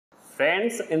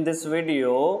Friends, in this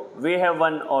video, we have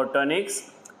one Autonics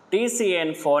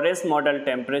TCN4S model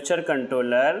temperature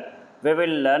controller. We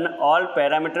will learn all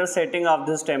parameter setting of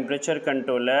this temperature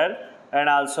controller and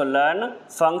also learn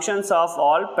functions of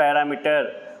all parameter.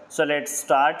 So let's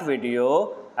start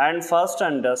video and first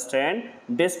understand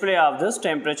display of this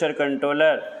temperature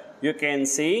controller. You can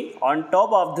see on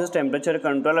top of this temperature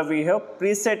controller we have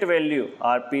preset value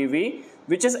RPV,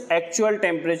 which is actual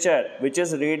temperature, which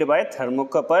is read by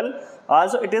thermocouple.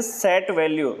 Also it is set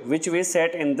value which we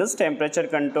set in this temperature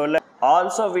controller.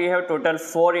 Also we have total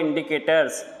 4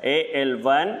 indicators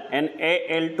AL1 and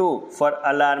AL2 for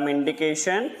alarm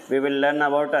indication. We will learn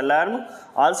about alarm.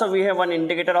 Also we have one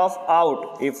indicator of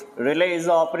out. If relay is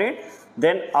operate,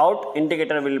 then out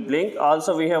indicator will blink.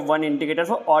 Also we have one indicator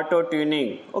for auto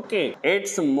tuning. Okay,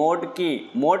 its mode key.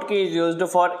 Mode key is used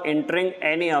for entering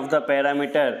any of the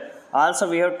parameter. Also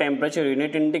we have temperature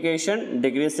unit indication,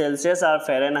 degree Celsius or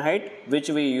Fahrenheit, which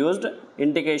we used,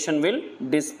 indication will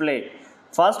display.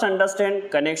 First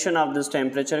understand connection of this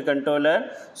temperature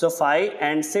controller. So 5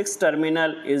 and 6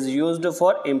 terminal is used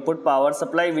for input power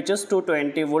supply, which is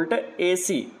 220 volt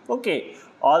AC. Okay.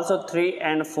 Also 3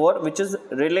 and 4, which is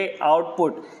relay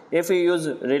output. If we use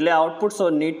relay output, so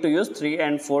need to use 3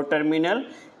 and 4 terminal.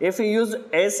 If we use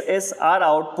SSR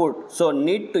output, so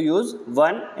need to use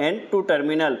 1 and 2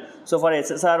 terminal. So for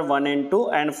SSR 1 and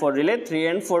 2, and for relay 3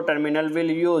 and 4 terminal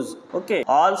will use. Okay.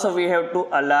 Also we have 2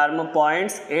 alarm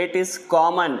points. 8 is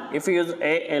common. If we use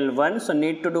AL1, so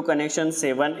need to do connection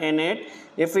 7 and 8.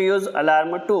 If we use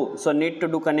alarm 2, so need to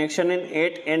do connection in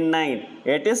 8 and 9.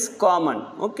 8 is common.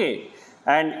 Okay.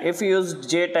 And if you use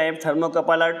J-type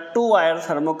thermocouple or 2-wire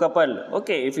thermocouple,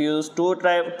 okay, if you use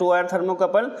 2-wire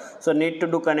thermocouple, so need to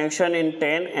do connection in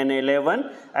 10 and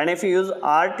 11. And if you use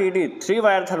RTD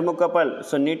 3-wire thermocouple,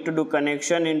 so need to do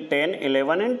connection in 10,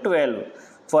 11 and 12.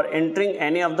 For entering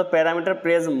any of the parameter,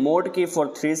 press mode key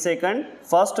for 3 seconds.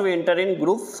 First we enter in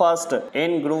group first.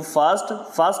 In group first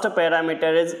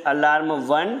parameter is alarm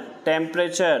 1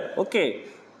 temperature. Okay.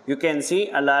 You can see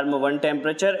alarm 1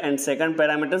 temperature and second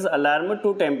parameter is alarm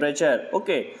 2 temperature.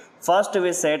 Okay. First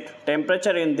we set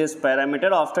temperature in this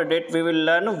parameter. After that we will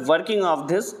learn working of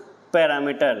this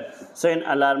parameter. So in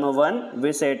alarm 1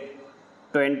 we set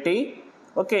 20.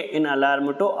 Okay. In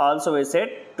alarm 2 also we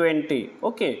set 20.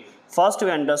 Okay. First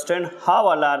we understand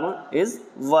how alarm is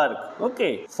work.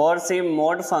 Okay. For same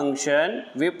mode function,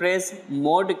 we press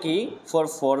mode key for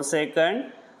 4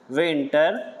 seconds. We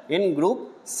enter in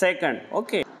group second.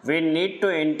 Okay. We need to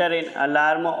enter in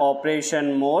alarm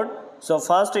operation mode. So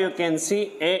first you can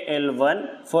see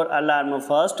AL1 for alarm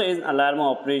first is alarm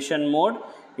operation mode.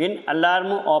 In alarm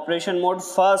operation mode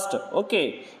first,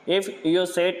 okay, if you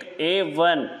set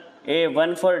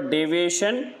A1 for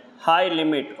deviation high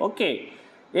limit, okay.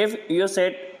 If you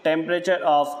set temperature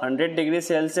of 100 degrees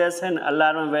Celsius and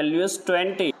alarm value is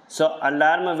 20, so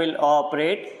alarm will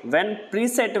operate when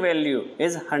preset value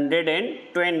is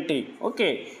 120.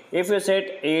 Okay. If you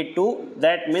set A2,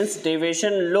 that means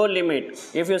deviation low limit.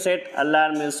 If you set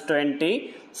alarm is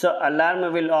 20, so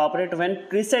alarm will operate when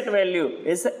preset value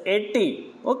is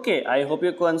 80. Okay. I hope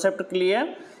your concept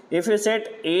clear. If you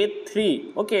set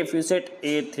A3, okay, if you set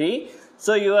A3,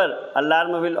 so your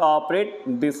alarm will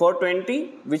operate before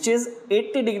 20, which is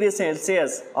 80 degrees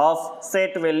Celsius of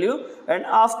set value, and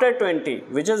after 20,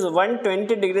 which is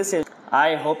 120 degrees Celsius.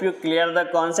 I hope you clear the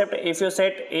concept. If you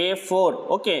set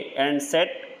A4, okay, and set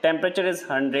temperature is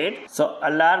 100, so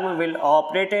alarm will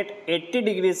operate at 80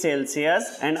 degrees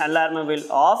Celsius and alarm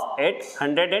will off at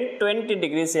 120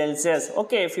 degrees Celsius.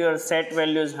 Okay, if your set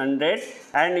value is 100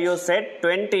 and you set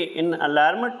 20 in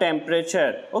alarm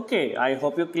temperature. Okay, I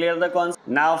hope you clear the concept.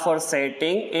 Now for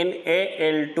setting in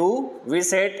AL2, we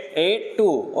set A2.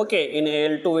 Okay, in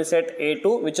AL2 we set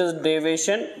A2, which is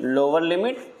deviation lower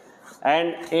limit,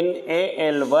 and in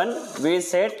AL1 we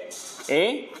set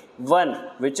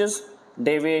A1, which is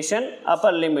deviation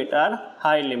upper limit or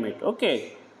high limit.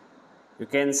 Okay, you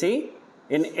can see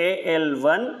in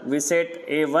AL1 we set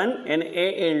A1 and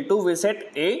AL2 we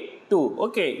set A2.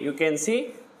 Okay, you can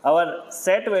see our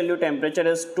set value temperature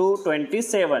is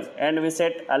 227 and we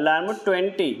set alarm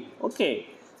 20. Okay,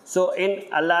 so in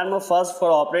alarm first,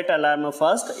 for operate alarm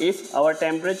first, if our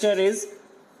temperature is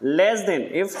less than,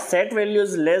 if set value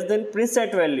is less than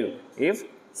preset value, if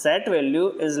set value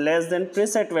is less than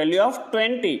preset value of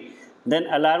 20, then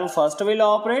alarm first will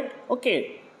operate.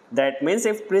 Okay, that means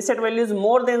if preset value is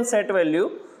more than set value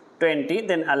 20,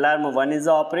 then alarm 1 is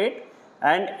operate,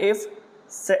 and if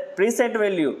preset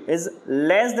value is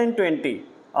less than 20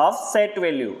 of set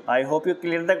value, I hope you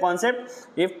clear the concept.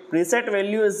 If preset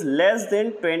value is less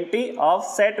than 20 of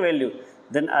set value,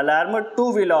 then alarm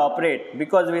 2 will operate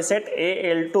because we set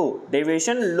AL2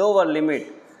 deviation lower limit.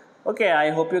 Okay, I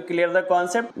hope you clear the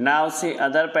concept. Now see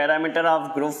other parameter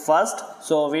of group first.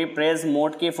 So we press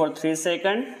mode key for 3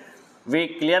 seconds.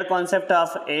 We clear concept of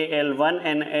AL1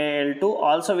 and AL2.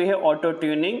 Also we have auto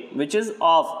tuning which is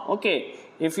off. Okay,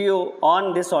 if you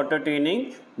on this auto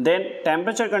tuning, then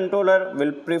temperature controller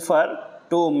will prefer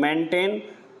to maintain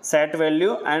set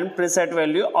value and preset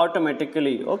value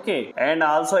automatically. Okay, and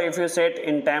also if you set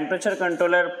in temperature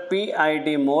controller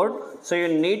PID mode, so you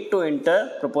need to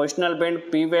enter proportional band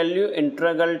P value,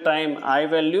 integral time I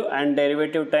value and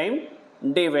derivative time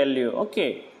D value.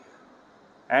 Okay,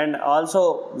 and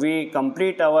also we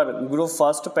complete our group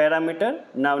first parameter.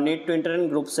 Now need to enter in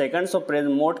group second, so press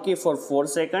mode key for 4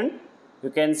 seconds. You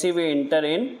can see we enter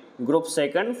in group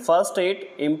second. First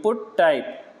it input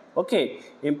type. Okay,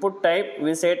 input type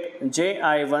we set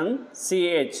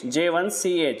J1CH,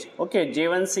 J1CH. Okay,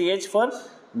 J1CH for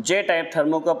J type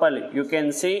thermocouple. You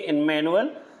can see in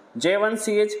manual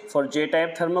J1CH for J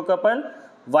type thermocouple,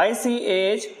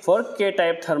 YCAH for K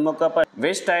type thermocouple.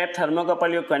 Which type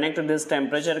thermocouple you connect to this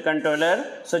temperature controller?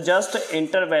 So just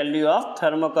enter value of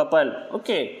thermocouple.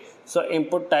 Okay, so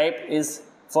input type is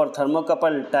for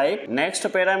thermocouple type. Next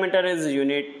parameter is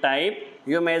unit type.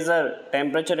 You measure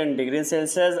temperature in degrees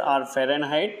Celsius or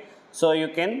Fahrenheit. So you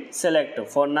can select.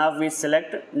 For now we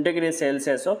select degree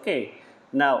Celsius. Okay.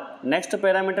 Now next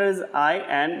parameter is I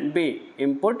and B,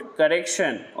 input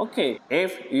correction. Okay,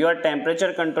 if your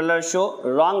temperature controller show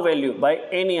wrong value by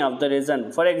any of the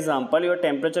reason, for example your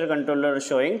temperature controller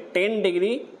showing 10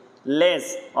 degree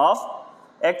less of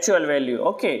actual value.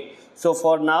 Okay, so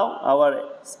for now our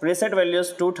preset value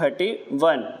is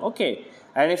 231. Okay,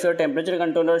 and if your temperature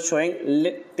controller showing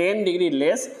 10 degree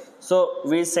less, so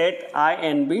we set I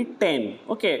and B 10.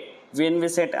 Okay, when we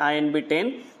set I and B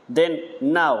 10, then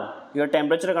now your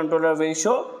temperature controller will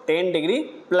show 10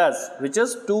 degree plus, which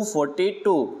is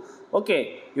 242.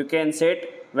 Okay, you can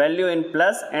set value in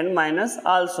plus and minus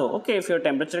also. Okay, if your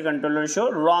temperature controller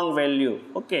show wrong value.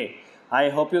 Okay, I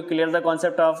hope you clear the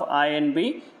concept of I and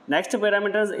B. Next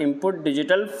parameter is input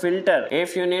digital filter.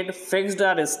 If you need fixed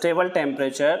or stable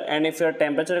temperature, and if your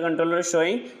temperature controller is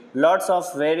showing lots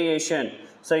of variation,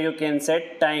 so you can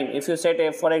set time. If you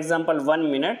set for example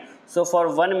 1 minute, so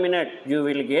for 1 minute you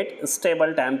will get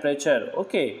stable temperature.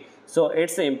 Okay, so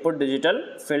it's the input digital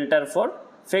filter for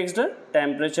fixed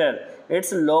temperature.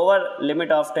 It's lower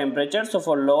limit of temperature. So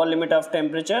for lower limit of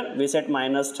temperature we set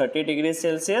minus 30 degrees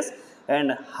Celsius,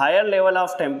 and higher level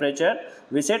of temperature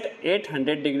we set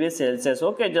 800 degrees Celsius.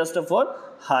 Okay, just for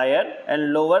higher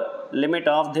and lower limit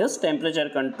of this temperature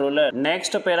controller.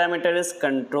 Next parameter is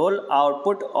control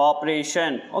output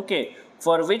operation. Okay,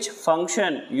 for which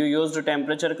function you use the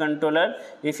temperature controller.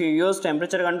 If you use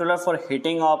temperature controller for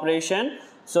heating operation,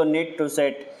 so need to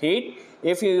set heat.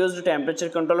 If you use the temperature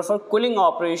controller for cooling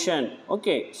operation,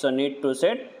 okay, so need to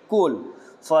set cool.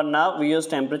 For now we use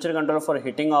temperature controller for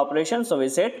heating operation, so we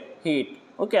set heat.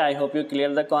 Okay, I hope you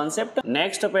clear the concept.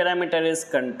 Next parameter is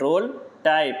control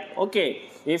type. Okay,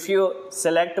 if you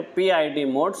select PID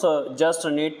mode, so just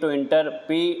need to enter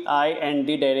P, I and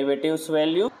D derivatives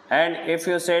value. And if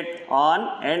you set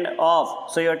on and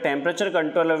off, so your temperature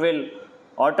controller will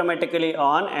automatically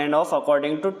on and off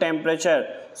according to temperature.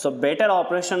 So better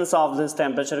operations of this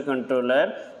temperature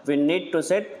controller, we need to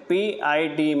set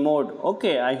PID mode.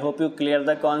 Okay, I hope you clear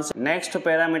the concept. Next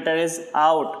parameter is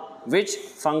out. Which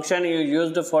function you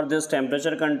used for this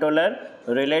temperature controller?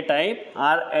 Relay type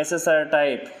or SSR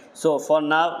type. So for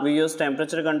now we use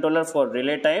temperature controller for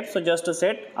relay type, so just to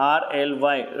set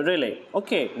RLY, relay.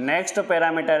 Okay, next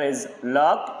parameter is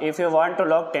lock. If you want to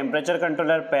lock temperature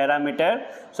controller parameter,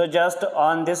 so just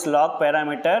on this lock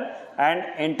parameter and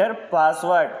enter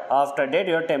password. After that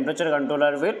your temperature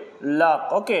controller will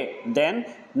lock. Okay, then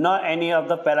no any of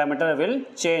the parameter will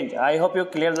change. I hope you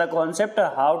clear the concept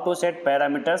how to set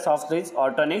parameters of this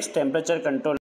Autonics temperature controller.